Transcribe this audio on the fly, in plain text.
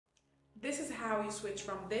This is how you switch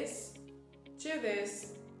from this to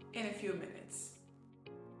this in a few minutes.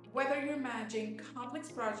 Whether you're managing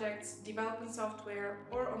complex projects, developing software,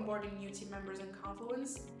 or onboarding new team members in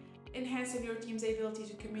Confluence, enhancing your team's ability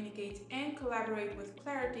to communicate and collaborate with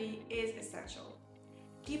clarity is essential.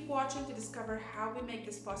 Keep watching to discover how we make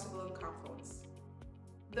this possible in Confluence.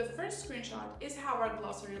 The first screenshot is how our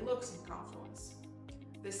glossary looks in Confluence.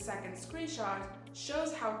 The second screenshot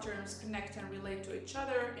shows how terms connect and relate to each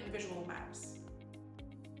other in visual maps.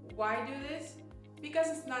 Why do this? Because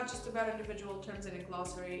it's not just about individual terms in a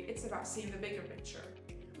glossary, it's about seeing the bigger picture.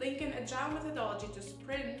 Linking agile methodology to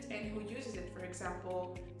sprint and who uses it, for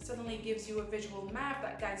example, suddenly gives you a visual map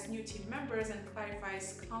that guides new team members and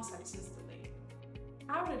clarifies concepts instantly.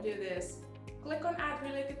 How to do this? Click on Add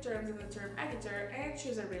Related Terms in the term editor and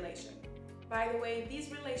choose a relation. By the way,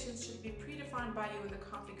 these relations should be predefined by you in the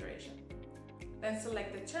configuration. Then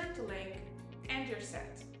select the term to link and you're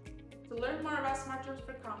set. To learn more about Smart Terms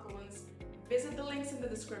for Confluence, visit the links in the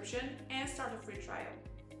description and start a free trial.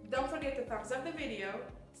 Don't forget to thumbs up the video,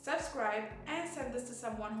 subscribe, and send this to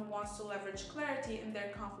someone who wants to leverage clarity in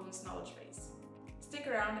their Confluence knowledge base. Stick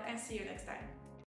around and see you next time.